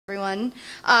Everyone.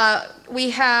 We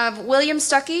have William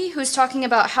Stucke, who's talking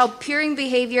about how peering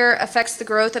behavior affects the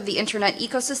growth of the internet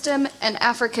ecosystem, an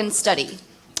African study.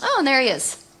 Oh, and there he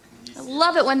is. I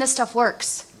love it when this stuff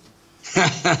works.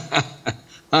 Hi,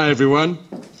 everyone.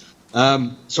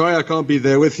 Sorry I can't be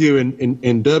there with you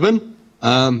in Durban,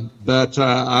 but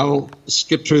I'll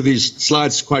skip through these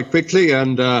slides quite quickly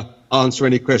and answer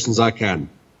any questions I can.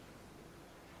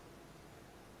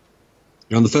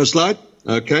 You're on the first slide?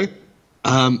 Okay.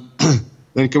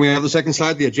 Then can we have the second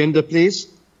slide, the agenda, please?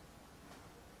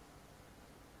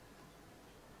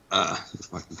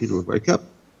 If my computer would wake up.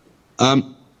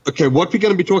 Okay, what we're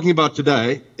going to be talking about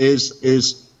today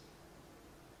is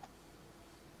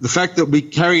the fact that we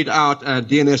carried out a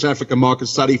DNS Africa market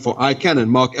study for ICANN, and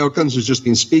Mark Elkins, who's just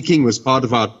been speaking, was part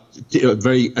of our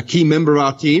a key member of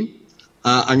our team.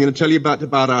 I'm going to tell you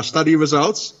about our study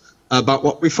results, about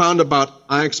what we found about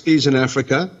IXPs in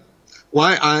Africa,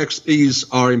 why IXPs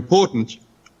are important,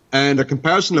 and a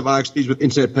comparison of IXPs with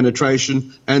internet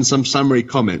penetration, and some summary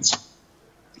comments.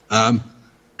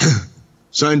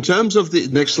 So in terms of the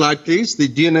next slide, please, the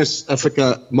DNS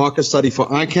Africa market study for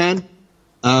ICANN.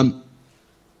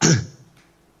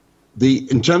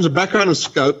 In terms of background and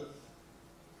scope,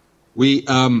 we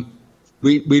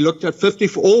looked at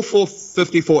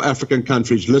 54 African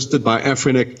countries listed by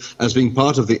Afrinic as being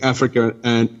part of the Africa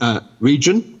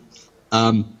region.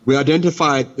 We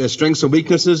identified their strengths and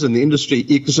weaknesses in the industry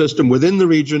ecosystem within the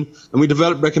region, and we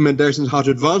developed recommendations how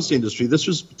to advance the industry. This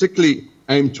was particularly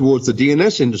aimed towards the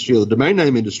DNS industry or the domain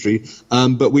name industry,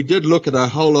 but we did look at a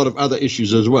whole lot of other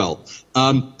issues as well.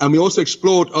 And we also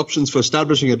explored options for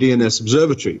establishing a DNS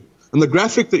observatory. And the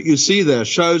graphic that you see there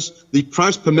shows the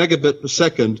price per megabit per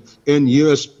second in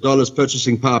US dollars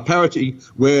purchasing power parity,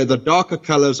 where the darker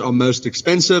colors are most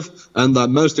expensive, and the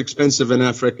most expensive in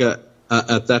Africa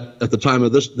at the time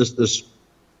of this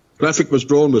graphic was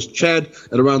drawn was Chad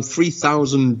at around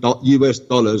 $3,000 US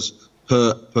dollars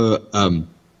per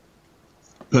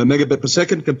megabit per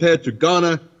second, compared to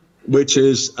Ghana, which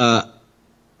is I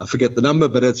forget the number,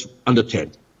 but it's under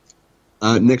 10.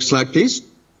 Next slide, please.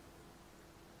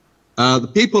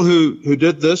 The people who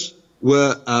did this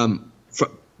were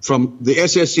from the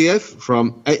SSCF,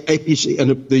 from APC,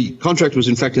 and the contract was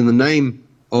in fact in the name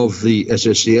of the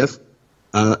SSCF.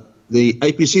 The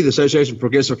APC, the Association for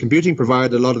Progressive Computing,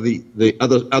 provided a lot of the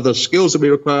other skills that we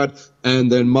required, and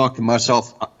then Mark and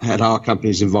myself had our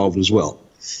companies involved as well.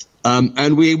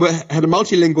 And we had a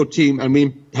multilingual team, and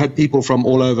we had people from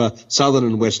all over Southern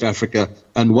and West Africa,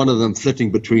 and one of them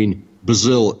flitting between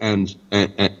Brazil and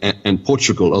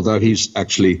Portugal, although he's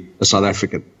actually a South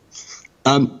African.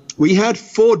 We had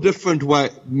four different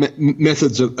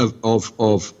methods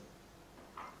of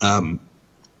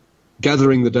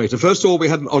gathering the data. First of all, we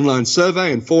had an online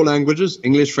survey in 4 languages,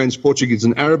 English, French, Portuguese,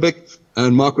 and Arabic.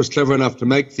 And Mark was clever enough to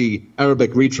make the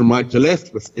Arabic read from right to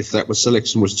left, if that was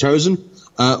selection was chosen.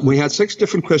 We had 6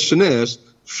 different questionnaires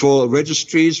for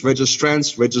registries,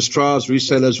 registrants, registrars,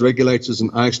 resellers, regulators,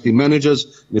 and IXP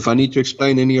managers. And if I need to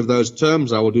explain any of those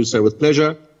terms, I will do so with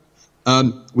pleasure.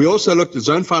 We also looked at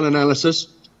zone file analysis.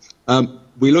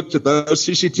 We looked at those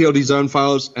CCTLD zone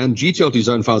files and GTLD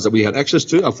zone files that we had access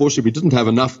to. Unfortunately, we didn't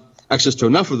have access to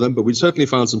enough of them, but we certainly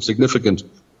found some significant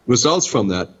results from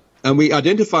that. And we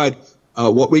identified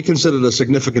what we considered a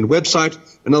significant website.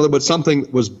 In other words, something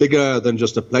that was bigger than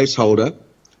just a placeholder.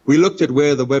 We looked at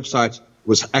where the website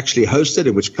was actually hosted,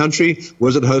 in which country.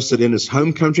 Was it hosted in its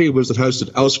home country? Was it hosted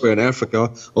elsewhere in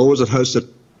Africa? Or was it hosted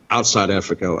outside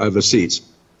Africa or overseas?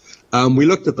 We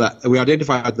looked at that. We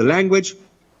identified the language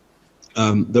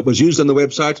that was used on the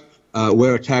website,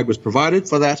 where a tag was provided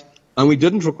for that. And we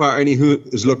didn't require any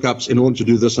whois lookups in order to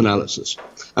do this analysis.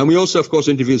 And we also, of course,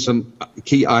 interviewed some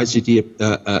key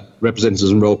ICT representatives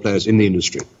and role players in the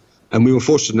industry. And we were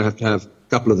fortunate enough to have a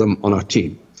couple of them on our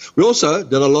team. We also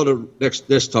did a lot of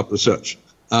desktop research.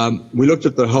 We looked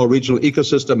at the whole regional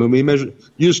ecosystem, and we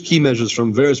used key measures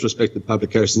from various respected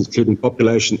publications, including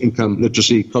population, income,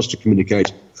 literacy, cost to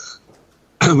communicate.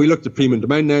 We looked at premium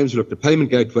domain names, we looked at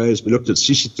payment gateways, we looked at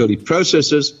CCTLD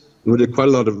processes. We did quite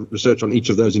a lot of research on each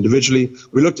of those individually.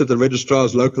 We looked at the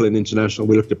registrars, local and international.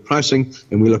 We looked at pricing,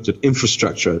 and we looked at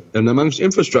infrastructure. And amongst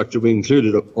infrastructure, we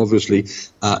included, obviously,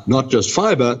 not just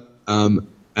fiber and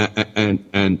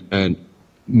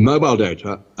mobile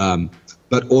data,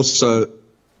 but also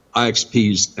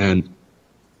IXPs and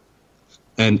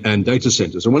data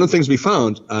centers. And one of the things we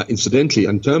found, incidentally,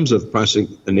 in terms of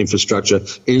pricing and infrastructure,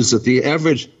 is that the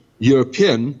average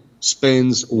European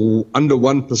spends under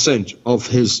 1% of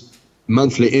his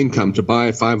monthly income to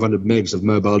buy 500 megs of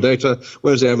mobile data,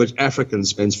 whereas the average African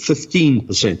spends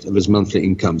 15% of his monthly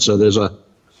income. So there's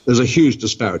a huge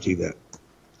disparity there.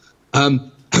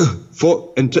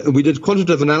 We did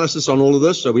quantitative analysis on all of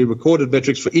this, so we recorded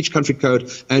metrics for each country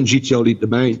code and GTLD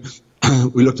domain.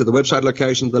 We looked at the website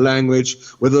location, the language,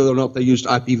 whether or not they used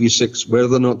IPv6,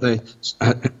 whether or not they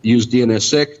used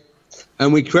DNSSEC,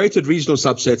 and we created regional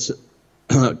subsets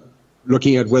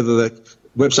looking at whether the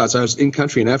websites are in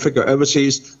country, in Africa,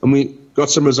 overseas, and we got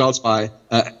some results by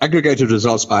aggregated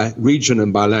results by region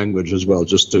and by language as well,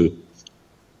 just to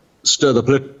stir the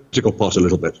political pot a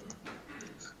little bit.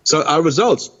 So our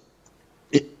results,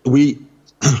 we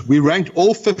ranked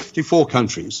all 54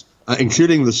 countries,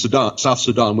 including the South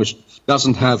Sudan, which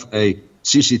doesn't have a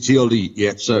CCTLD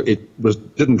yet, so it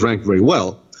didn't rank very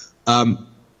well.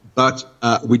 But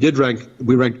we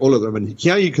ranked all of them, and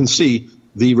here you can see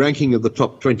the ranking of the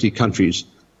top 20 countries,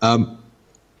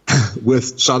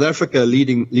 with South Africa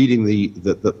leading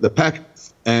the pack,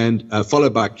 and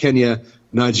followed by Kenya,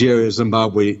 Nigeria,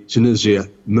 Zimbabwe, Tunisia,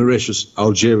 Mauritius,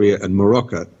 Algeria, and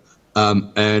Morocco,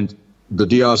 and the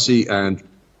DRC and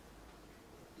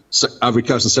Ivory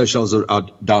Coast and Seychelles are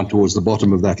down towards the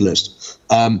bottom of that list.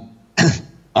 I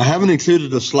haven't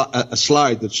included a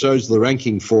slide that shows the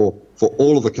ranking for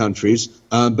all of the countries,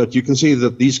 but you can see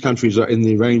that these countries are in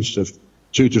the range of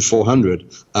 200 to 400,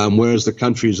 whereas the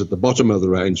countries at the bottom of the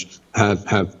range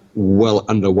have well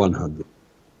under 100.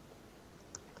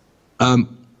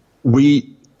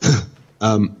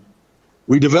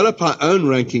 We develop our own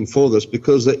ranking for this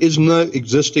because there is no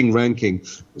existing ranking,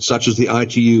 such as the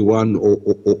ITU1 or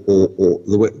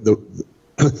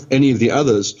any of the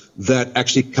others, that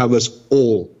actually covers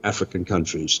all African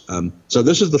countries. So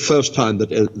this is the first time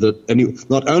that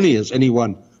not only has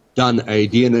anyone done a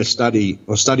DNS study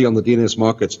or study on the DNS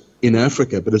markets in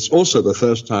Africa, but it's also the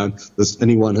first time that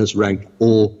anyone has ranked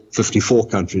all 54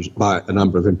 countries by a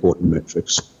number of important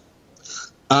metrics.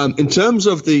 In terms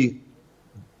of the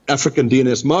African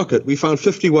DNS market, we found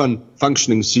 51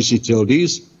 functioning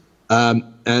CCTLDs, and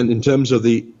in terms of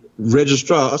the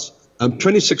registrars,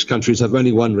 26 countries have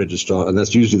only one registrar, and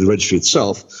that's usually the registry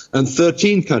itself, and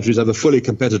 13 countries have a fully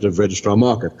competitive registrar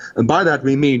market. And by that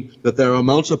we mean that there are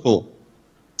multiple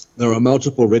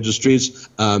registries.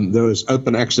 There is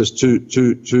open access to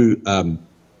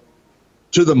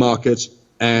the market,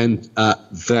 and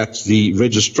that the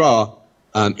registrar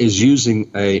is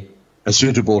using a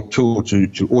suitable tool to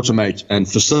automate and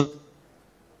facilitate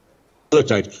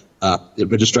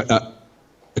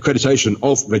accreditation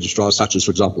of registrars, such as,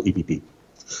 for example, EPP.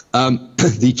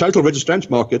 The total registrant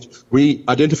market, we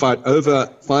identified over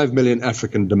 5 million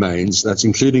African domains. That's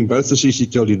including both the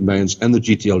CCTLD domains and the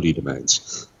GTLD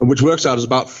domains, which works out as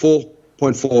about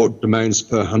 4.4 domains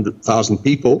per 100,000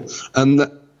 people. And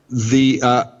the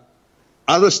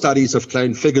other studies have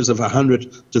claimed figures of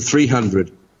 100 to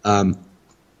 300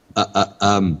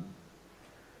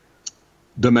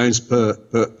 domains per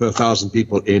 1,000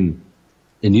 people in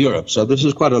Europe. So this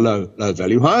is quite a low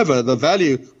value. However, the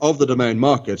value of the domain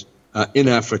market in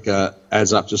Africa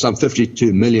adds up to some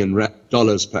 $52 million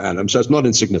per annum, so it's not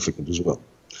insignificant as well,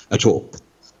 at all.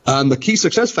 The key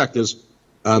success factors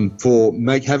for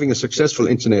having a successful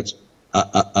internet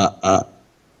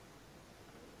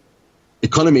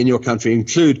economy in your country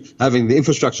include having the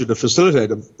infrastructure to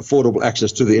facilitate affordable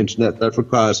access to the internet. That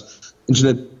requires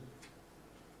internet.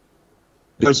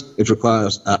 It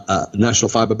requires national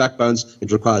fiber backbones.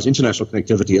 It requires international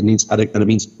connectivity. It needs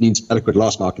adequate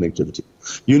last mile connectivity.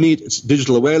 You need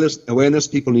digital awareness.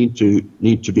 People need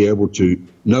to be able to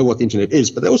know what the internet is,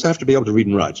 but they also have to be able to read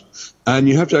and write. And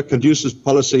you have to have conducive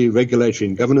policy, regulatory,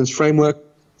 and governance framework.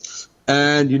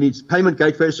 And you need payment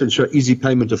gateways to ensure easy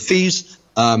payment of fees.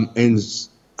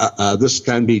 This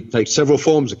can take several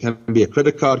forms. It can be a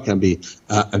credit card, can be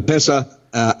M-Pesa.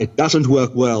 It doesn't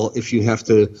work well if you have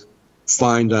to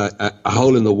find a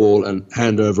hole in the wall and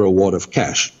hand over a wad of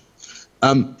cash.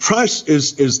 Price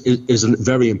is a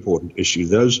very important issue.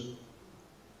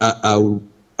 A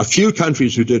few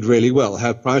countries who did really well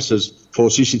have prices for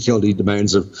CCTLD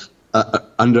domains of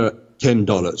under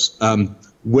 $10.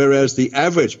 Whereas the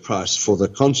average price for the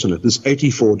continent is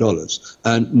 $84.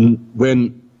 And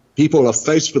when people are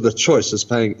faced with a choice as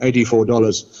paying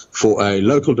 $84 for a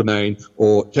local domain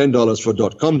or $10 for a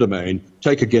 .com domain,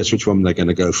 take a guess which one they're going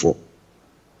to go for.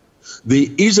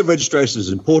 The ease of registration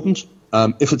is important.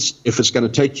 If it's going to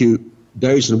take you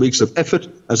days and weeks of effort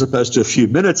as opposed to a few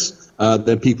minutes,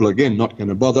 then people are, again, not going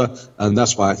to bother. And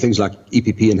that's why things like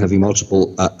EPP and having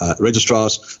multiple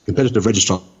registrars, competitive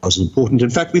registrars, is important. In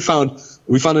fact, we found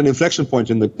an inflection point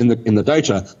in the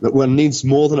data that one needs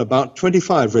more than about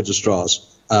 25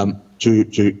 registrars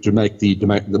to make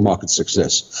the market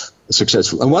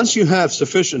successful. And once you have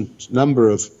sufficient number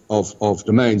of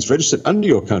domains registered under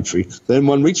your country, then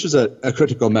one reaches a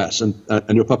critical mass, and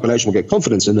your population will get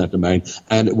confidence in that domain,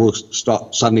 and it will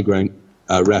start suddenly growing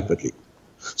rapidly.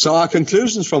 So our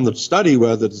conclusions from the study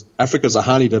were that Africa is a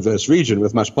highly diverse region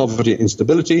with much poverty and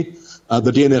instability.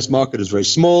 The DNS market is very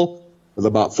small, with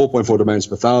about 4.4 domains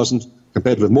per thousand,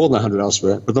 compared with more than 100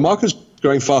 elsewhere. But the market is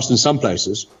growing fast in some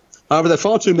places. However, there are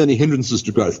far too many hindrances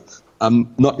to growth.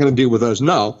 I'm not going to deal with those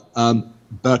now,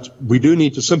 but we do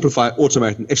need to simplify,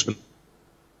 automate, and expedite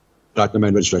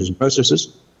domain registration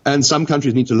processes. And some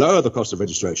countries need to lower the cost of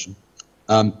registration.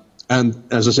 And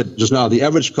as I said just now, the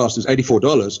average cost is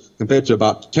 $84 compared to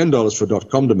about $10 for a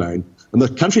 .com domain. And the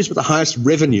countries with the highest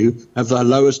revenue have the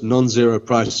lowest non-zero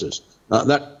prices.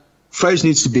 That phrase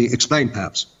needs to be explained,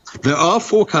 perhaps. There are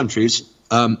 4 countries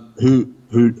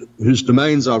whose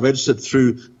domains are registered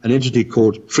through an entity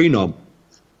called Freenom,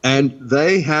 and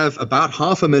they have about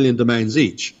 500,000 domains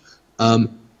each.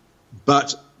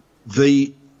 But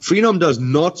the Freenom does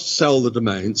not sell the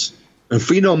domains, and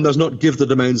Freenom does not give the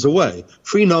domains away.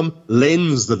 Freenom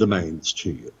lends the domains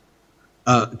to you,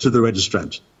 to the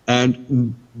registrant.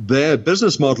 And their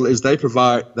business model is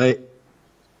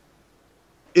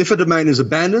if a domain is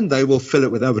abandoned, they will fill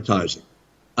it with advertising.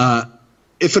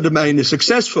 If a domain is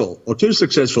successful or too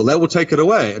successful, they will take it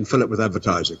away and fill it with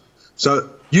advertising. So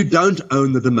you don't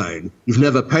own the domain. You've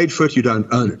never paid for it. You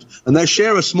don't own it. And they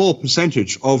share a small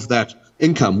percentage of that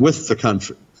income with the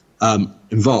country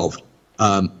involved.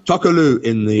 Tokolu,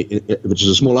 which is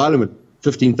a small island with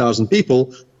 15,000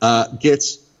 people,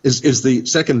 is the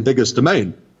second biggest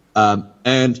domain,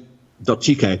 and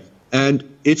 .tk, and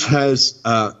it has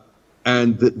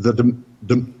and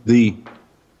the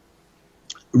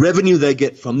revenue they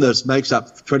get from this makes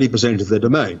up 20% of their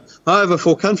domain. However,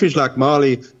 for countries like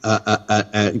Mali,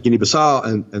 Guinea-Bissau,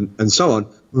 and so on,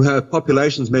 who have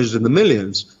populations measured in the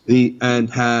millions, and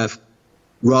have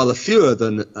rather fewer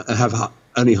than have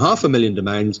only 500,000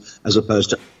 domains as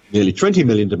opposed to nearly 20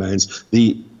 million domains,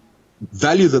 the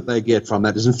value that they get from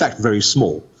that is in fact very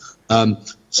small.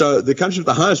 So the country with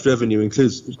the highest revenue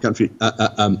includes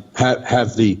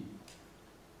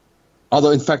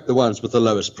although in fact the ones with the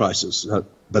lowest prices,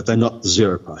 but they're not the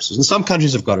zero prices. And some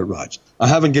countries have got it right. I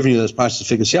haven't given you those prices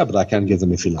figures here, but I can give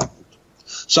them if you like.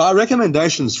 So our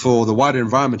recommendations for the wider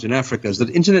environment in Africa is that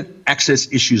internet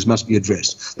access issues must be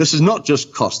addressed. This is not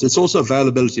just cost, it's also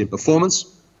availability and performance,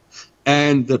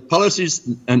 and that policies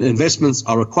and investments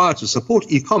are required to support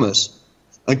e-commerce.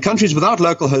 And countries without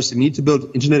local hosting need to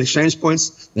build internet exchange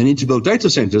points, they need to build data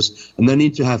centers, and they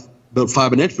need to build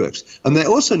fiber networks. And they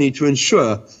also need to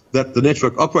ensure that the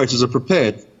network operators are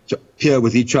prepared to peer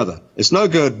with each other. It's no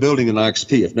good building an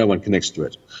IXP if no one connects to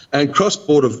it. And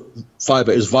cross-border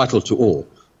fiber is vital to all.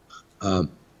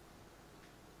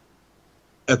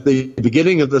 At the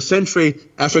beginning of the century,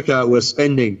 Africa was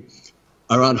spending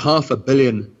around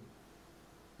 $500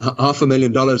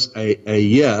 million a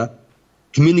year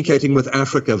communicating with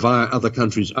Africa via other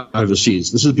countries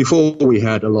overseas. This is before we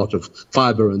had a lot of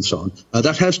fiber and so on.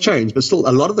 That has changed, but still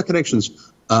a lot of the communications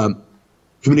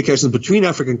between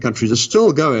African countries are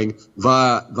still going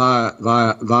via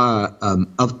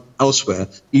elsewhere,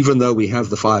 even though we have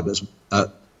the fibers, via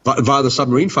the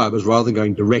submarine fibers, rather than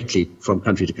going directly from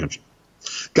country to country.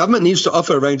 Government needs to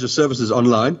offer a range of services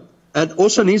online, and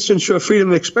also needs to ensure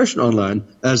freedom of expression online,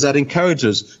 as that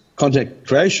encourages content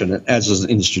creation and adds as an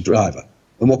industry driver.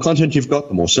 The more content you've got,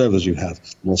 the more servers you have.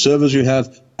 The more servers you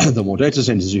have, the more data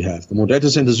centers you have. The more data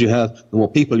centers you have, the more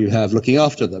people you have looking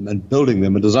after them and building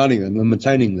them and designing them and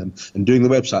maintaining them and doing the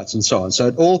websites and so on. So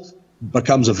it all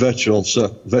becomes a virtuous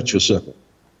circle.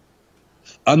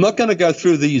 I'm not going to go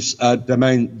through these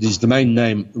domain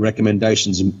name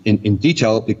recommendations in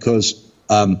detail, because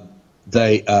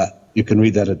you can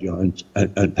read that at your own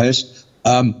pace.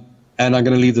 And I'm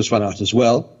going to leave this one out as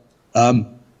well.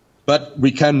 But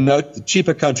we can note that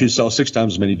cheaper countries sell 6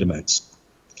 times as many domains.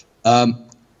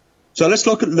 So let's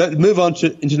move on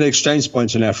to internet exchange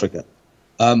points in Africa.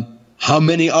 How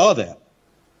many are there?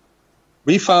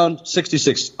 We found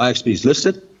 66 IXPs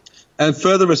listed, and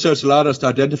further research allowed us to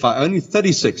identify only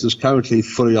 36 as currently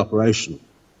fully operational.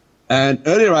 And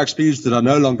earlier IXPs that are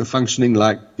no longer functioning,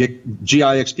 like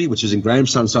GIXP, which is in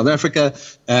Grahamstown, South Africa,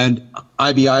 and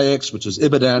IBIX, which is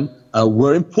Ibadan,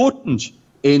 were important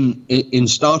in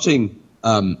starting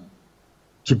to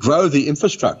grow the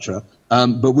infrastructure,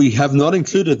 but we have not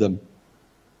included them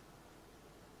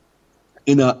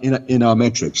in our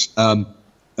metrics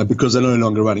because they're no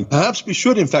longer running. Perhaps we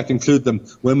should, in fact, include them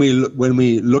when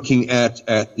we're looking at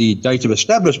the date of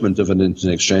establishment of an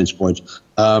internet exchange point.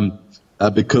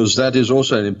 because that is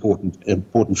also an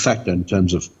important factor in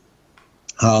terms of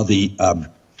how the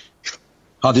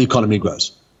economy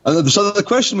grows. And so the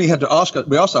question we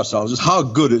asked ourselves is, how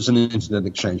good is an internet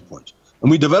exchange point? And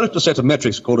we developed a set of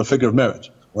metrics called a figure of merit,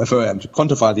 or FOM, to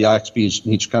quantify the IXPs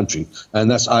in each country. And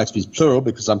that's IXPs plural,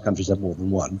 because some countries have more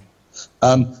than one.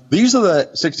 These are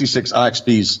the 66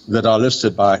 IXPs that are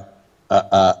listed by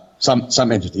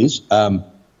some entities.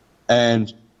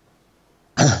 And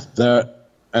there,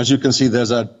 as you can see,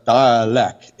 there's a dire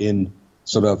lack in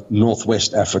sort of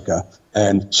Northwest Africa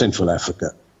and Central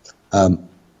Africa.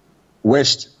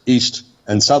 West, East,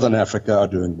 and Southern Africa are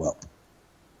doing well.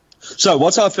 So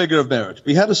what's our figure of merit?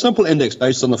 We had a simple index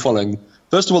based on the following.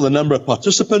 First of all, the number of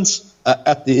participants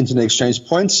at the internet exchange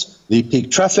points, the peak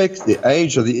traffic, the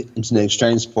age of the internet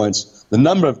exchange points, the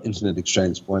number of internet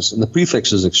exchange points, and the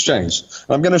prefixes exchanged.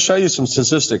 And I'm going to show you some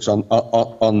statistics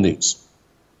on these.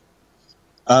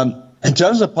 In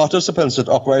terms of participants at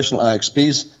operational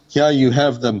IXPs, here you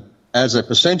have them as a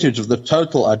percentage of the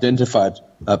total identified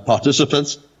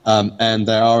participants, and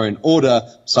they are in order: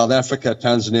 South Africa,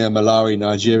 Tanzania, Malawi,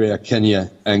 Nigeria,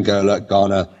 Kenya, Angola,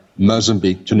 Ghana,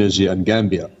 Mozambique, Tunisia, and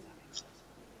Gambia.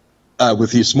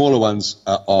 With these smaller ones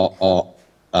are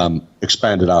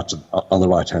expanded out on the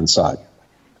right-hand side.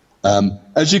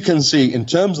 As you can see, in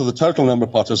terms of the total number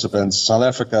of participants, South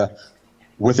Africa,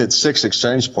 with its 6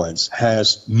 exchange points,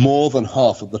 has more than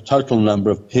half of the total number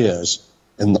of peers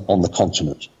on the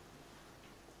continent.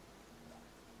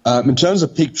 In terms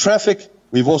of peak traffic,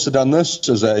 we've also done this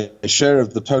as a share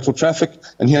of the total traffic,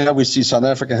 and here we see South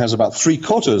Africa has about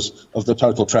 3/4 of the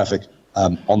total traffic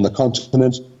on the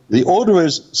continent. The order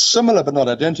is similar but not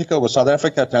identical, with South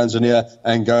Africa, Tanzania,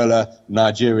 Angola,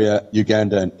 Nigeria,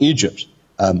 Uganda, and Egypt.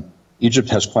 Egypt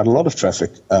has quite a lot of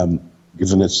traffic,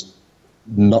 given it's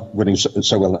not winning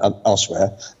so well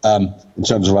elsewhere in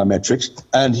terms of our metrics.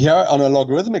 And here on a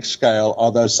logarithmic scale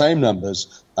are those same numbers,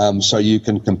 so you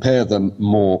can compare them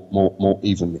more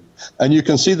evenly. And you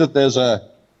can see that there's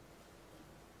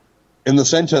in the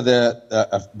center there,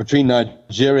 between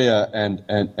Nigeria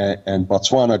and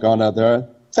Botswana, Ghana, there are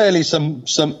fairly some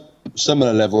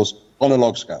similar levels on a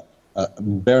log scale.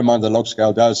 Bear in mind the log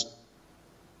scale does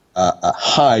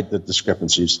hide the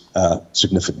discrepancies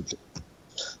significantly.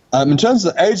 In terms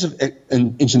of the age of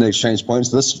internet exchange points,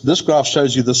 this graph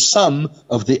shows you the sum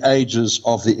of the ages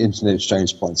of the internet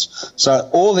exchange points. So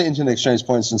all the internet exchange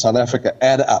points in South Africa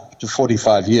add up to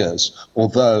 45 years,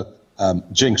 although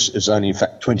Jinx is only, in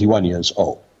fact, 21 years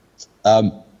old.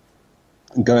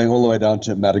 Going all the way down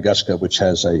to Madagascar, which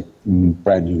has a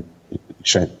brand new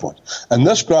exchange point. And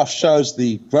this graph shows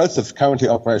the growth of currently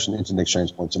operational internet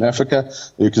exchange points in Africa.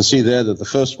 You can see there that the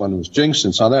first one was Jinx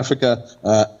in South Africa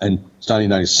in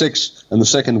 1996, and the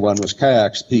second one was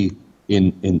KXP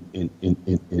in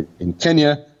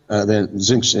Kenya, then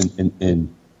Jinx in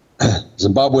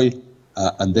Zimbabwe,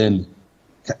 and then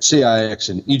CIX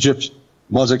in Egypt,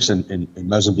 Mozix in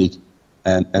Mozambique,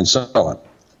 and so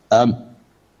on.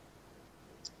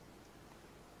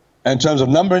 In terms of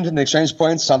number of internet exchange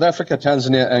points, South Africa,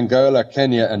 Tanzania, Angola,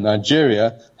 Kenya, and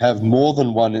Nigeria have more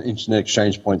than one internet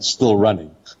exchange point still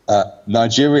running.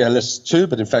 Nigeria lists 2,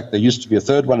 but in fact there used to be a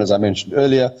third one, as I mentioned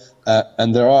earlier,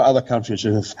 and there are other countries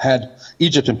who have had,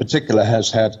 Egypt in particular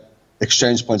has had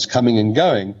exchange points coming and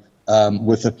going,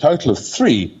 with a total of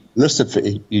 3 listed for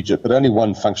Egypt, but only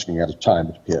 1 functioning at a time,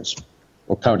 it appears.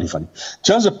 Or currently funding. In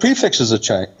terms of prefixes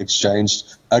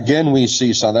exchanged, again we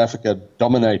see South Africa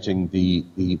dominating the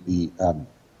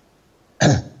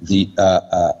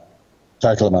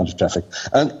total amount of traffic.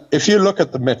 And if you look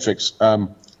at the metrics,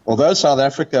 although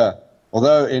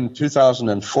in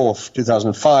 2004,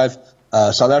 2005,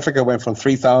 South Africa went from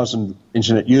 3,000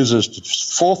 internet users to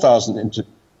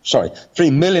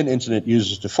 3 million internet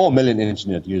users to 4 million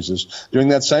internet users. During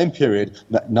that same period,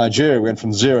 Nigeria went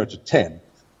from 0 to 10.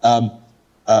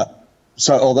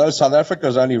 So although South Africa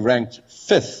is only ranked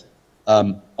 5th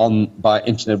by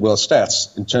Internet World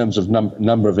Stats in terms of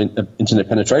number of internet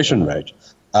penetration rate,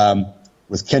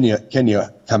 with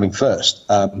Kenya coming first,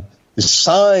 the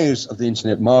size of the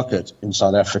internet market in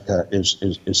South Africa is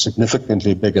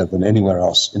significantly bigger than anywhere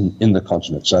else in the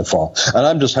continent so far. And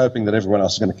I'm just hoping that everyone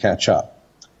else is going to catch up,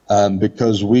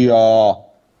 because we are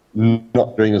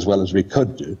not doing as well as we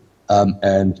could do,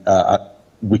 and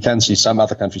we can see some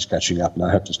other countries catching up, and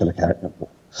I hope it's going to carry up.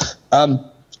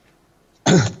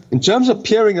 In terms of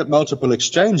peering at multiple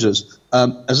exchanges,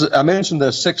 as I mentioned,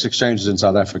 there's 6 exchanges in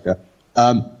South Africa.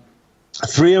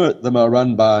 3 of them are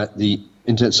run by the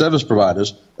Internet Service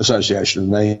Providers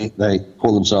Association, and they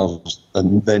call themselves,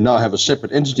 and they now have a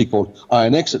separate entity called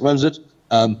INX that runs it,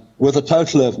 with a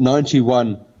total of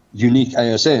 91 unique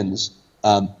ASNs.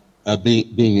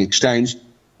 being exchanged,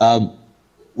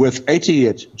 with 80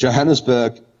 at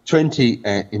Johannesburg, 20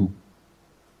 in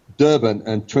Durban,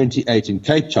 and 28 in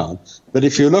Cape Town. But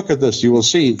if you look at this, you will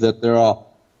see that there are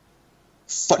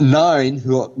nine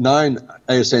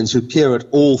ASNs who peer at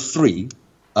all three.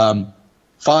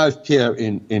 5 peer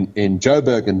in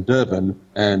Joburg and Durban,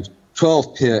 and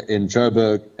 12 peer in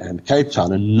Joburg and Cape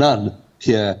Town, and none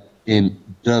peer in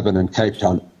Durban and Cape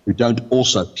Town who don't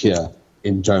also peer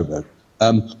in Joburg.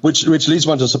 Which leads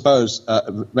one to suppose,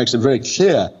 makes it very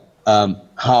clear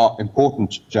how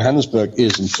important Johannesburg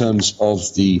is in terms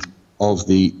of the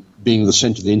being the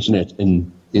center of the internet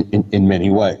in many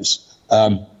ways,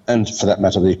 and for that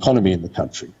matter, the economy in the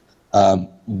country.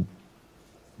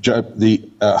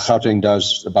 Gauteng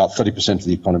does about 30% of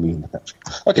the economy in the country.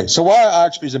 Okay, so why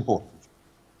IXP is important?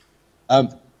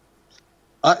 There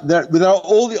are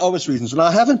all the obvious reasons, and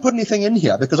I haven't put anything in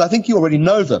here because I think you already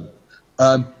know them.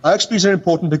 IXPs are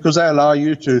important because they allow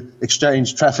you to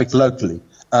exchange traffic locally,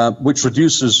 which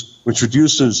reduces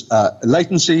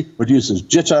latency, reduces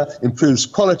jitter, improves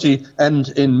quality, and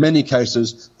in many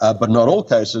cases, but not all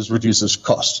cases, reduces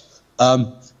cost.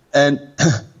 And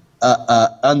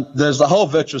there's the whole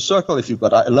virtuous circle. If you've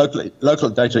got local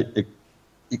data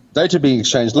being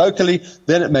exchanged locally,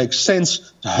 then it makes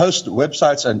sense to host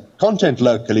websites and content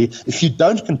locally. If you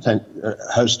don't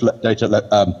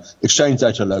exchange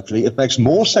data locally, it makes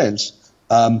more sense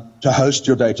to host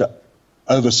your data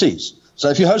overseas. So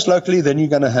if you host locally, then you're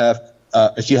going to have,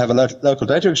 if you have a local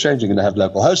data exchange, you're going to have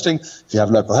local hosting. If you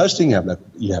have local hosting,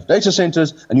 you have data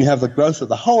centers, and you have the growth of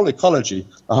the whole ecology,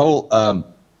 the whole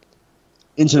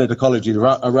internet ecology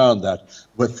around that,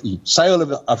 with the sale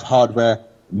of hardware,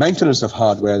 maintenance of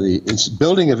hardware, the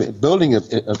building of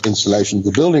installations,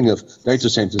 the building of data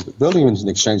centers, the building of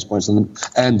internet exchange points,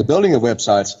 and the building of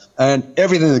websites, and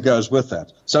everything that goes with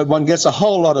that. So one gets a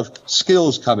whole lot of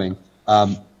skills coming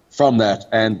from that,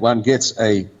 and one gets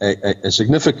a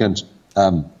significant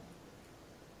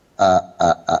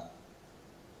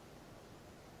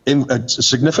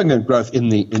significant growth in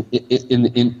the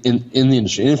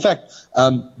industry. And in fact,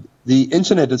 the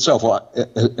internet itself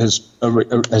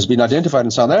has been identified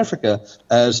in South Africa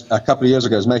as a couple of years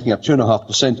ago as making up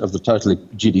 2.5% of the total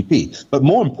GDP. But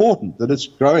more important, that it's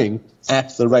growing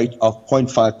at the rate of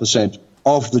 0.5%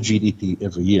 of the GDP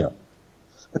every year.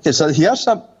 Okay, so here are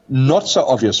some not so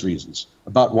obvious reasons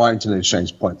about why internet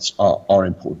exchange points are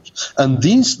important. And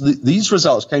these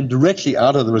results came directly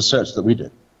out of the research that we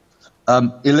did.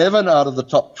 11 out of the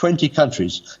top 20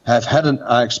 countries have had an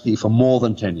IXP for more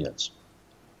than 10 years.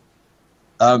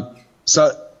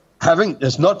 So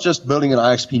it's not just building an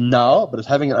IXP now, but it's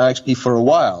having an IXP for a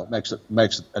while makes it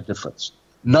a difference.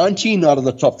 19 out of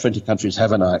the top 20 countries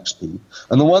have an IXP,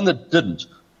 and the one that didn't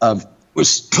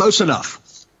was close enough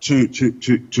to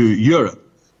Europe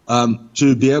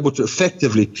to be able to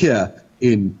effectively peer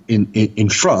in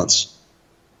France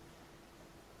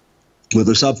with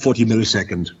a sub 40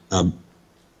 millisecond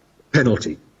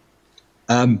penalty.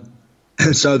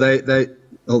 So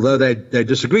although they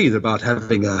disagreed about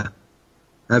having a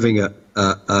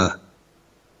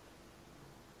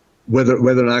whether an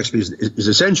IXP is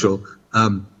essential,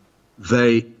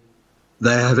 they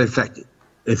have in fact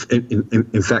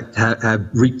have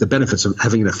reaped the benefits of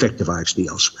having an effective IXP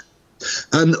elsewhere.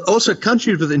 And also,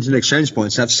 countries with internet exchange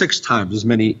points have 6 times as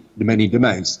many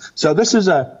domains. So this is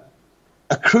a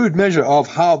crude measure of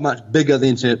how much bigger the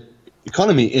internet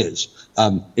economy is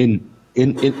in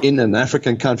an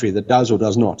African country that does or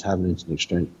does not have an internet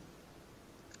exchange.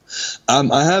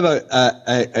 I have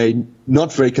a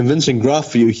not very convincing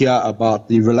graph for you here about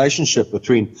the relationship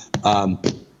between the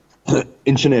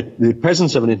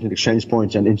presence of an internet exchange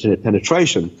point and internet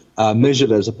penetration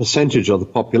measured as a percentage of the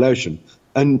population.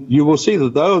 And you will see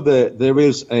that though there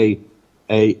is a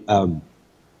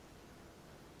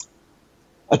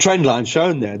trend line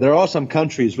shown there, there are some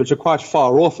countries which are quite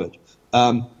far off it.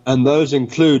 And those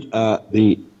include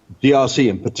the DRC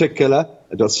in particular,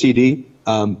 .cd.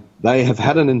 They have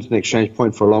had an internet exchange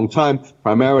point for a long time,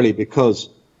 primarily because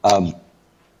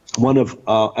one of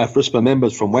our AFRISPA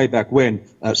members from way back when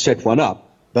set one up.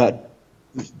 But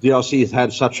DRC has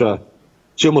had such a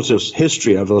tumultuous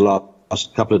history over the last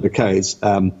couple of decades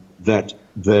that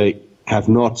they have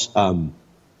not,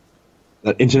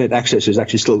 that internet access is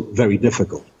actually still very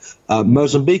difficult.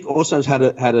 Mozambique also has had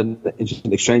an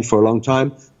internet exchange for a long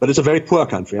time, but it's a very poor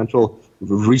country. Until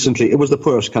recently, it was the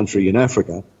poorest country in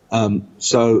Africa.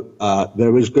 So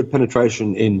there is good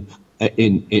penetration in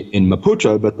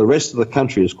Maputo, but the rest of the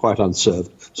country is quite unserved.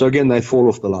 So again, they fall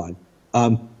off the line.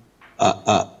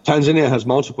 Tanzania has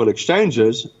multiple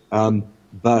exchanges,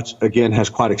 but again has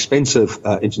quite expensive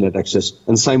internet access,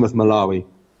 and same with Malawi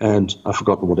and I've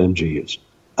forgotten what MG is.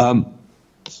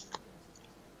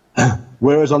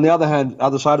 Whereas on the other hand,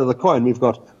 other side of the coin, we've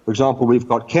got, for example, we've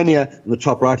got Kenya on the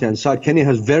top right-hand side. Kenya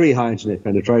has very high internet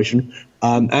penetration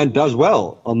and does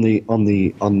well on the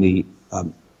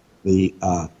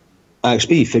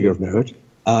IXP figure of merit,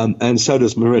 and so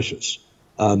does Mauritius,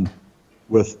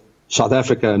 with South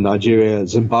Africa and Nigeria,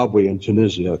 Zimbabwe and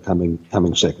Tunisia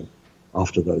coming second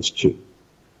after those two.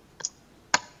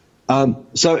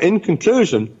 So in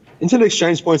conclusion, internet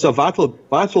exchange points are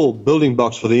vital building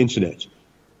blocks for the internet.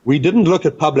 We didn't look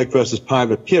at public versus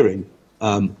private peering.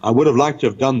 I would have liked to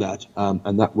have done that,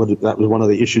 and that was one of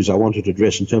the issues I wanted to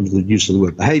address in terms of the use of the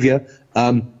word behavior.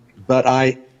 But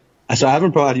I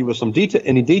haven't provided you with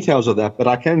any details of that, but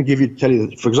I can tell you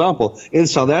that, for example, in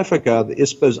South Africa, the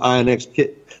ISPA's INX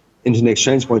internet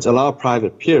exchange points allow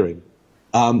private peering,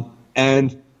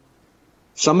 and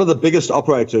some of the biggest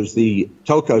operators, the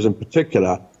telcos in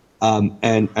particular, and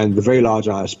the very large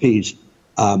ISPs,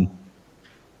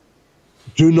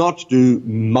 do not do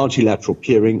multilateral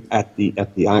peering at the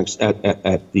INX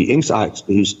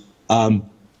IXPs,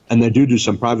 and they do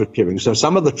some private peering. So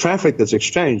some of the traffic that's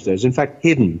exchanged there is in fact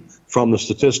hidden from the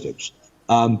statistics.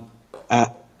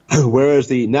 Whereas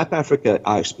the NAP Africa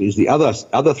IXPs, the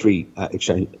other three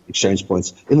exchange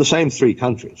points in the same three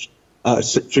countries,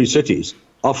 three cities,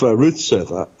 offer a root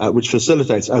server which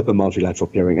facilitates open multilateral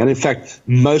peering. And in fact,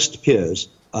 most peers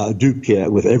do peer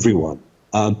with everyone.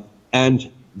 And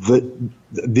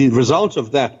the result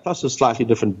of that, plus a slightly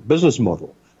different business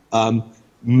model,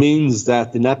 means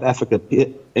that the NAP Africa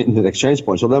internet exchange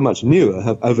points, although much newer,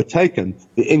 have overtaken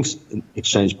the INX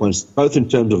exchange points, both in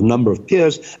terms of number of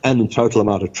peers and in total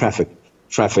amount of traffic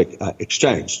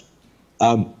exchanged.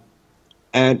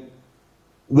 And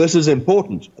this is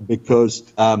important because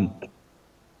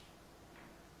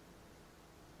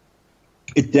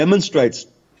it demonstrates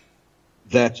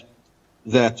that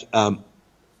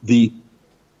the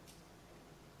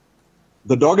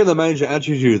dog in the manger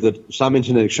attitude that some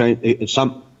internet exchange,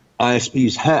 some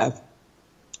ISPs have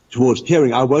towards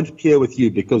peering, I won't peer with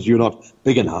you because you're not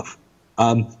big enough,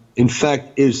 in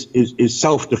fact is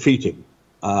self-defeating.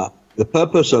 The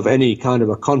purpose of any kind of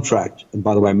a contract, and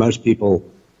by the way, most people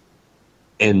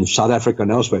in South Africa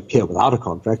and elsewhere peer without a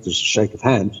contract, it's a shake of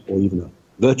hands or even a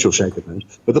virtual shake of hands,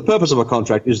 but the purpose of a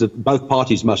contract is that both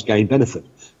parties must gain benefit.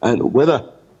 And whether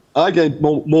I gain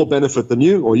more benefit than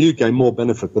you, or you gain more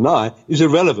benefit than I, is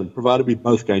irrelevant, provided we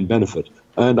both gain benefit.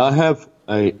 And I have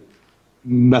a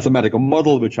mathematical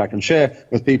model which I can share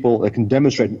with people that can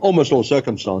demonstrate in almost all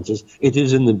circumstances it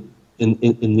is in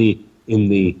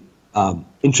the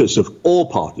interest of all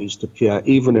parties to peer,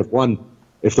 even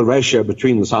if the ratio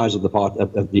between the size of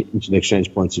the internet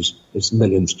exchange points is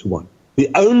millions to one. The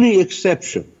only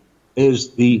exception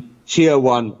is the tier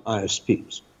 1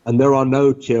 ISPs. And there are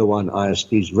no tier 1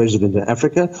 ISPs resident in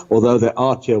Africa, although there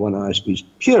are tier 1 ISPs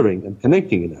peering and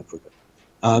connecting in Africa.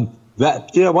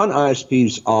 That tier 1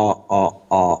 ISPs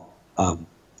are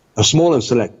a small and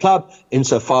select club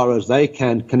insofar as they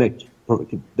can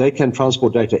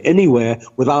transport data anywhere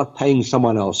without paying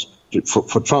someone else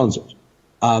for transit.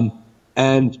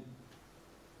 And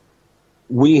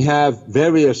we have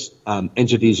various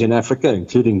entities in Africa,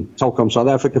 including Telkom South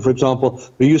Africa, for example,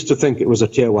 who used to think it was a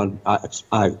tier 1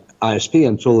 ISP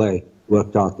until they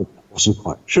worked out that wasn't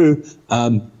quite true.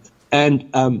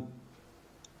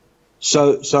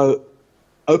 So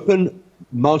open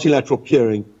multilateral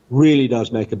peering really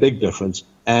does make a big difference.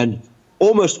 And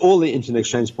almost all the internet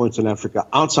exchange points in Africa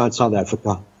outside South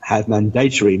Africa have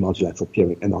mandatory multilateral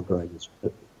peering and are growing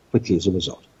quickly as a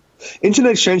result.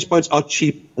 Internet exchange points are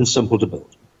cheap and simple to build.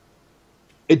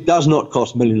 It does not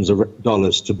cost millions of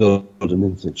dollars to build an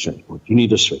internet exchange point. You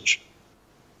need a switch.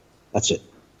 That's it.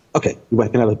 Okay, you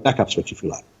can have a backup switch if you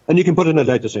like. And you can put it in a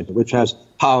data center which has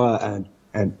power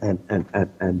and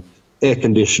air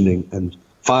conditioning and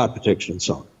fire protection and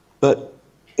so on. But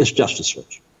it's just a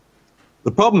switch.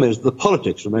 The problem is the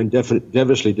politics remain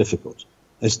devilishly difficult.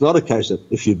 It's not a case that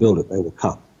if you build it, they will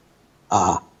come.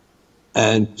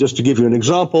 And just to give you an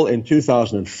example, in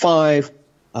 2005,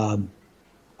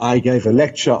 I gave a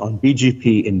lecture on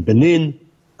BGP in Benin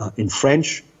in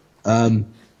French, and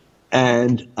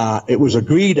it was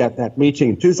agreed at that meeting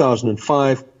in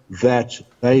 2005 that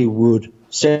they would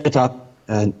set up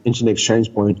an internet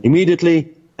exchange point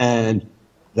immediately, and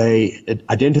they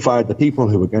identified the people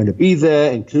who were going to be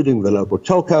there, including the local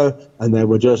telco, and they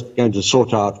were just going to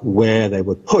sort out where they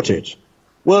would put it.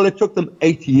 Well, it took them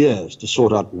 8 years to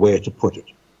sort out where to put it.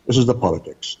 This is the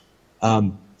politics.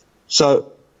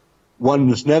 So one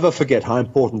must never forget how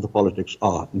important the politics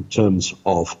are in terms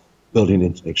of building an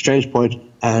internet exchange point,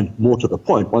 and more to the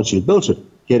point, once you've built it,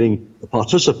 getting the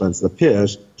participants, the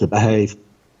peers, to behave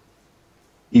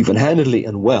even-handedly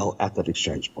and well at that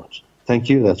exchange point. Thank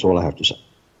you. That's all I have to say.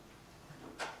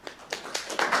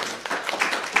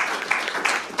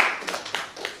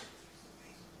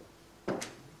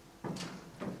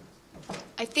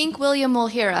 I think William will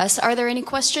hear us. Are there any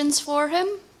questions for him?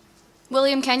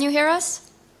 William, can you hear us?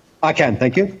 I can,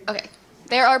 thank you. Okay.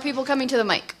 There are people coming to the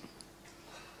mic.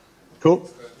 Cool.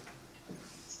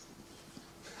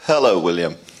 Hello,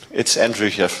 William. It's Andrew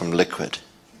here from Liquid.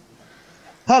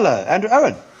 Hello, Andrew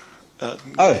Owen.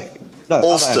 No,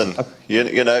 Alston,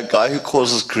 you know, guy who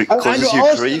causes causes you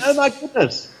Alston, grief. oh my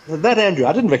goodness. That Andrew,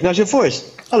 I didn't recognize your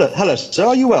voice. Hello, sir,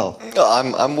 are you well?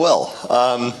 I'm well.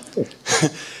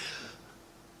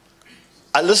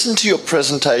 I listened to your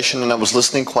presentation and I was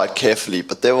listening quite carefully,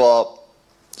 but there are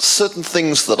certain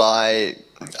things that I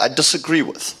disagree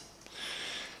with.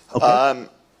 Okay.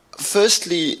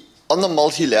 Firstly, on the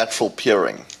multilateral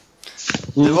peering,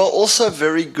 there are also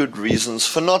very good reasons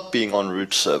for not being on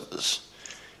root servers.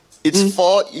 It's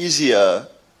far easier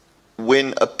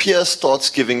when a peer starts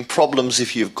giving problems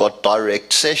if you've got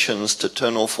direct sessions to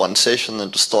turn off one session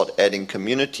than to start adding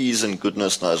communities and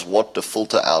goodness knows what to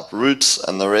filter out roots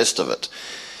and the rest of it.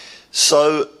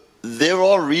 So there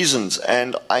are reasons,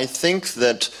 and I think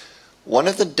that one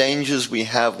of the dangers we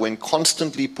have when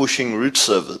constantly pushing root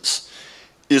servers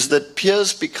is that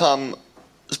peers become,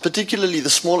 particularly the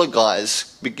smaller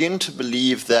guys, begin to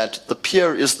believe that the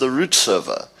peer is the root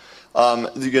server.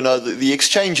 You know, the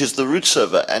exchange is the root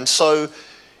server, and so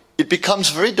it becomes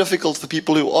very difficult for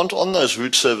people who aren't on those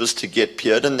root servers to get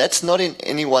peered, and that's not in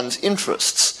anyone's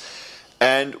interests.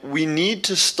 And we need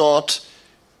to start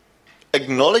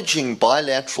acknowledging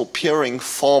bilateral peering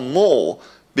far more,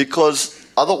 because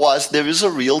otherwise there is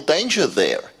a real danger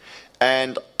there.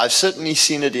 And I've certainly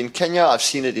seen it in Kenya, I've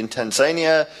seen it in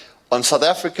Tanzania. On South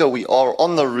Africa, we are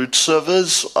on the root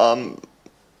servers.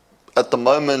 At the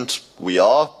moment, we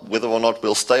are. Whether or not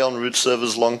we'll stay on root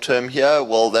servers long term here,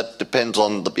 well, that depends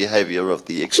on the behavior of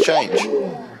the exchange.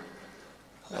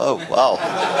 Oh, wow.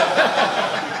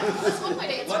 That's one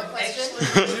way to answer a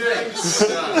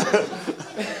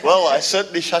question. Well, I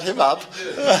certainly shut him up.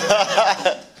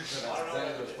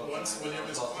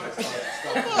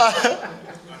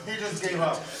 He just gave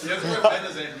up.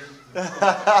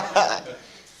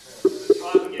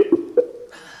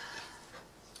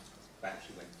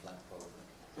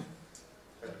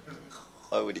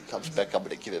 Oh, when he comes back, I'm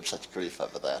going to give him such grief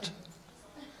over that.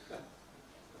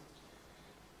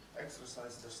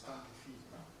 Exercise the Stucke feet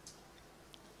now.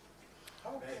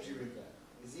 How bad you with that?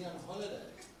 Is he on holiday?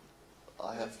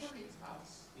 I have.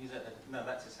 He's at no,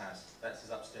 that's his house. That's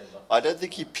his upstairs office. I don't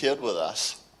think he peered with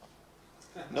us.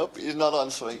 Nope, he's not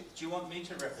answering. Do you want me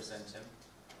to represent him?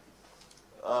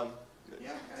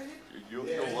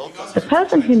 You're welcome. The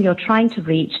person whom you're trying to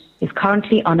reach is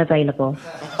currently unavailable.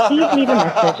 Please leave a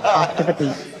message after the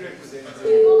beep.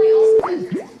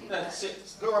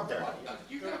 Go up there.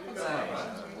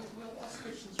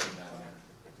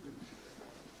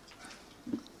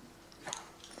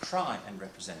 Try and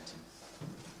represent him.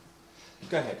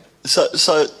 Go ahead. So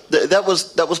that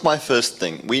was my first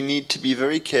thing. We need to be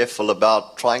very careful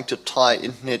about trying to tie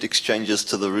internet exchanges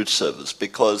to the root servers,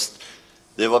 because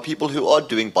there are people who are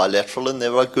doing bilateral and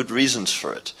there are good reasons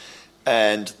for it.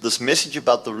 And this message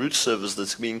about the root servers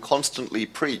that's being constantly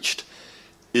preached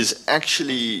is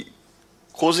actually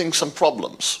causing some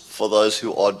problems for those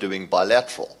who are doing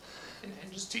bilateral.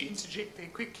 And just to interject there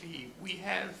quickly, we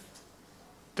have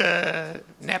the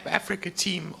NAP Africa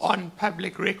team on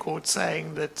public record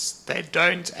saying that they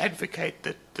don't advocate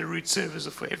that the root servers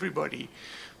are for everybody,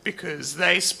 because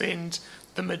they spend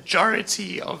the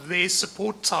majority of their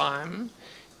support time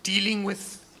dealing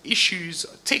with issues,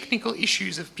 technical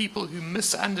issues of people who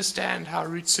misunderstand how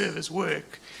root servers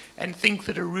work and think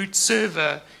that a root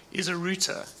server is a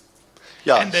router.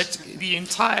 Yeah. And that the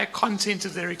entire content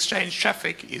of their exchange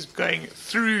traffic is going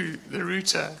through the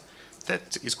router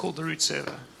that is called the root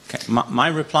server. Okay. My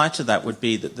reply to that would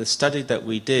be that the study that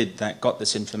we did that got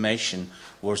this information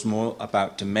was more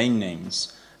about domain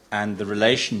names, and the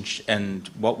relationship, and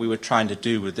what we were trying to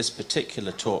do with this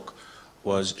particular talk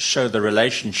was show the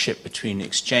relationship between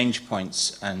exchange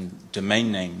points and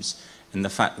domain names, and the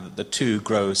fact that the two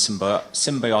grow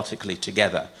symbiotically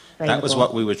together. That was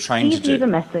what we were trying to do. Leave a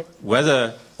message.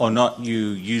 Whether or not you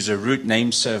use a root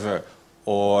name server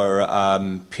or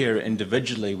peer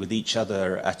individually with each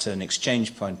other at an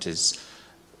exchange point is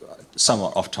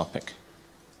somewhat off topic.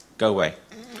 Go away.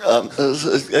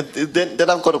 Then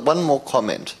I've got one more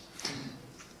comment.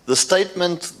 The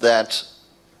statement that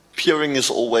peering is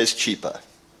always cheaper.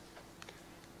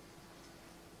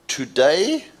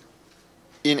 Today,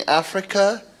 In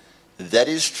Africa, that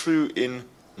is true in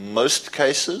most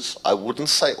cases. I wouldn't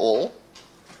say all.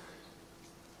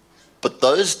 But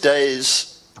those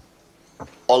days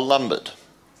are numbered.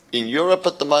 In Europe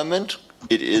at the moment,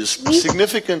 it is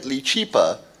significantly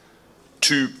cheaper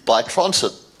to buy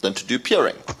transit than to do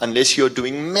peering, unless you're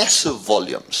doing massive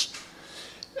volumes.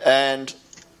 And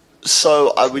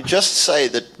so I would just say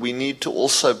that we need to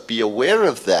also be aware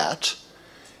of that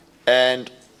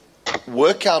and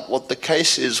work out what the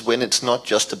case is when it's not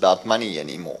just about money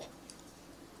anymore.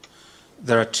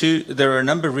 There are a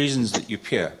number of reasons that you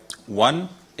peer. One,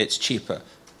 it's cheaper.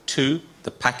 Two,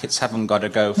 the packets haven't got to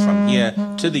go from here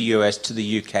to the US to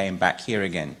the UK and back here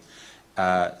again.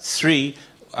 Three,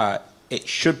 it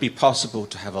should be possible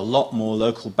to have a lot more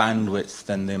local bandwidth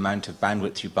than the amount of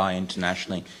bandwidth you buy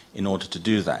internationally in order to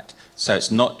do that. So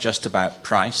it's not just about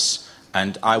price,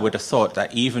 and I would have thought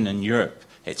that even in Europe,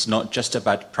 it's not just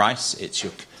about price, it's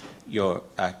your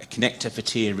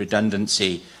connectivity and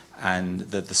redundancy and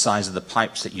the size of the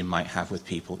pipes that you might have with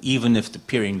people, even if the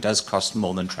peering does cost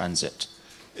more than transit.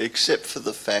 Except for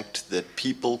the fact that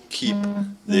people keep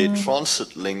their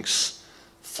transit links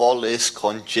far less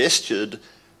congested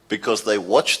because they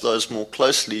watch those more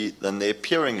closely than their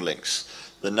peering links.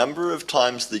 The number of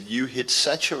times that you hit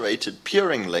saturated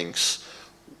peering links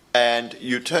and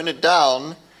you turn it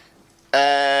down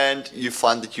and you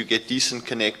find that you get decent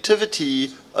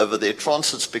connectivity over their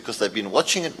transits because they've been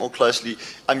watching it more closely.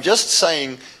 I'm just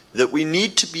saying that we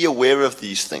need to be aware of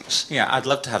these things. Yeah, I'd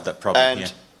love to have that problem.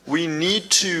 And we need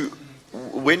to,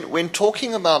 when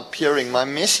talking about peering, my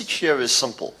message here is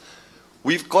simple.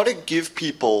 We've got to give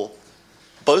people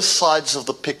both sides of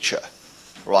the picture,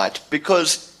 right?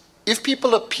 Because if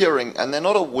people are peering and they're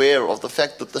not aware of the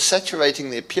fact that they're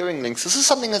saturating their peering links, this is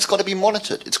something that's got to be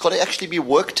monitored. It's got to actually be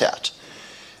worked at.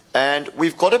 And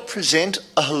we've got to present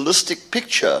a holistic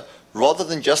picture rather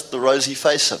than just the rosy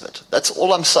face of it. That's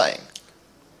all I'm saying.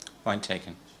 Point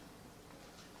taken.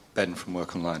 Ben from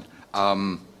Work Online.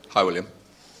 Hi, William.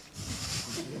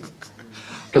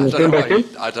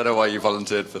 I don't know why you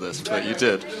volunteered for this, but you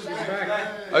did.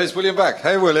 Oh, is William back?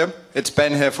 Hey, William. It's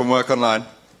Ben here from Work Online.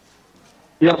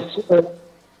 Yes.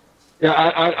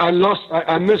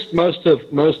 I missed most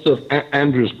of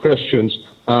Andrew's questions,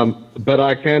 but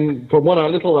I can, from what I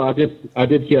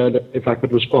did hear, if I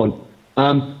could respond.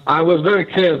 I was very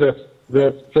clear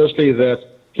that firstly that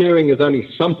peering is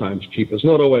only sometimes cheaper. It's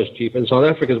not always cheaper. And South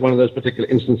Africa is one of those particular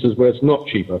instances where it's not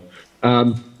cheaper,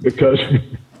 because,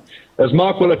 as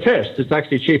Mark will attest, it's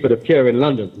actually cheaper to peer in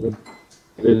London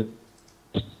than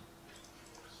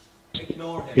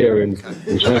here in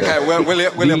Okay, well,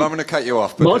 William, I'm going to cut you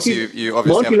off because you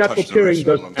obviously haven't touched on this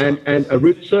for a long time. and a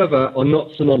root server are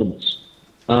not synonymous.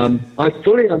 I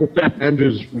fully understand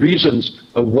Andrew's reasons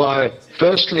of why,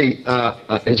 firstly,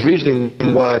 his reasoning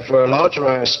why for a larger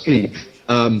ISP,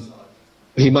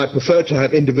 he might prefer to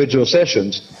have individual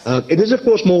sessions. It is, of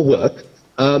course, more work,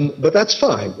 but that's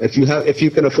fine. If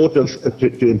you can afford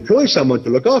to employ someone to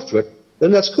look after it,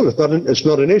 then that's cool. It's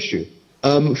not an issue.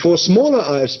 For smaller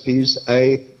ISPs,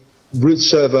 a root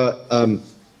server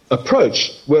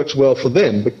approach works well for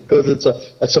them because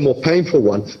it's a more painful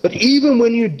one. But even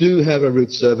when you do have a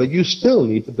root server, you still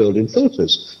need to build in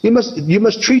filters. You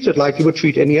must treat it like you would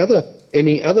treat any other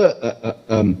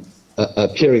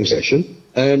peering session,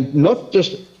 and not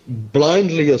just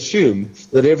blindly assume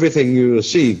that everything you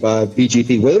receive by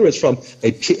BGP, whether it's from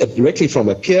directly from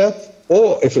a peer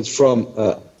or if it's from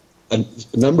a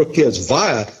number of peers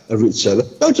via a root server,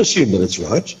 don't assume that it's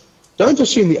right. Don't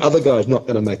assume the other guy is not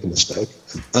going to make a mistake.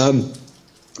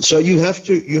 So you have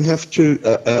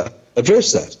to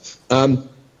address that.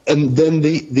 And then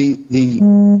the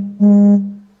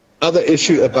other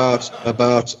issue about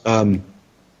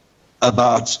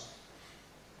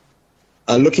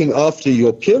looking after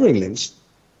your peering links.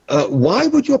 Why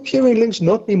would your peering links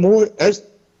not be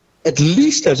at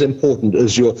least as important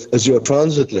as your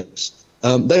transit links?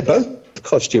 They both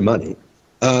cost you money.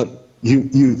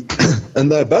 And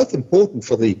they're both important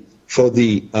for the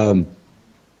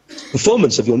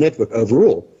performance of your network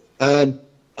overall. And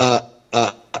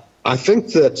I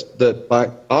think that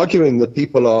by arguing that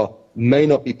people may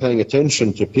not be paying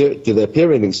attention to their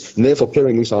peering links, and therefore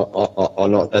peering links are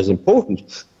not as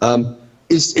important,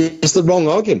 is the wrong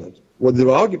argument. Well,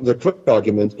 the correct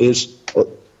argument is,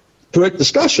 correct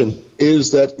discussion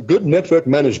is that good network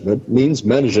management means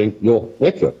managing your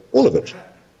network, all of it.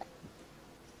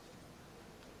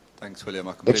 Thanks, William.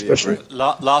 I completely agree.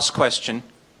 Last question.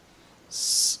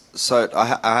 So I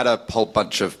had a whole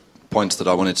bunch of points that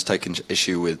I wanted to take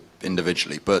issue with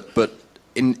individually, but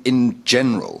in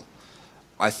general,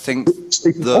 I think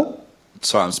that.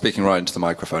 Sorry, I'm speaking right into the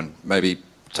microphone. Maybe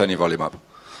Turn your volume up.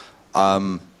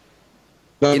 No,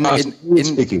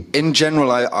 speaking. In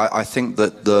general, I think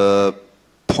that the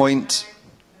point...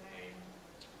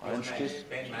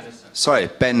 Sorry,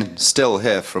 Ben Still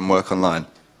here from Work Online.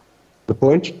 The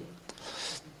point?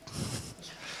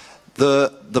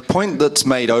 The point that's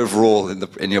made overall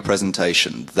in your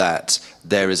presentation, that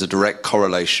there is a direct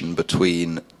correlation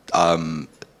between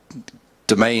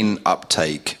domain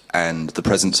uptake and the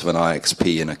presence of an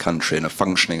IXP in a country, and a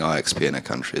functioning IXP in a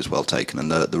country, is well taken,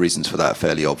 and the reasons for that are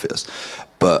fairly obvious.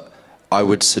 But I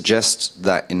would suggest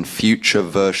that in future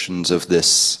versions of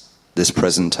this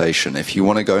presentation, if you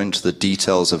want to go into the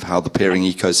details of how the peering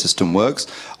ecosystem works,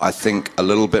 I think a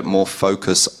little bit more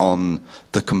focus on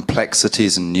the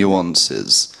complexities and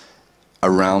nuances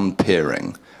around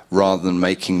peering, rather than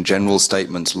making general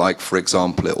statements like, for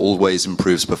example, it always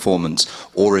improves performance,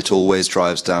 or it always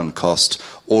drives down cost,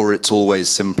 or it's always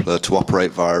simpler to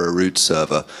operate via a root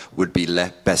server, would be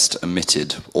best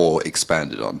omitted or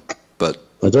expanded on. But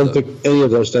I don't think any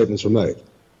of those statements were made,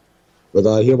 but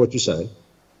I hear what you say.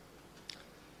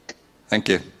 Thank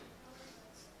you.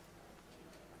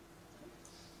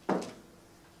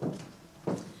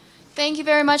 Thank you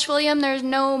very much, William. There's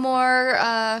no more,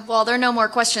 well, there are no more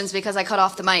questions because I cut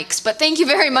off the mics, but thank you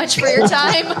very much for your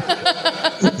time.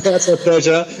 That's a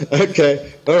pleasure.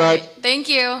 Okay, all right. Thank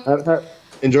you.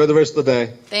 Enjoy the rest of the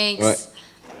day. Thanks. All right.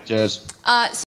 Cheers.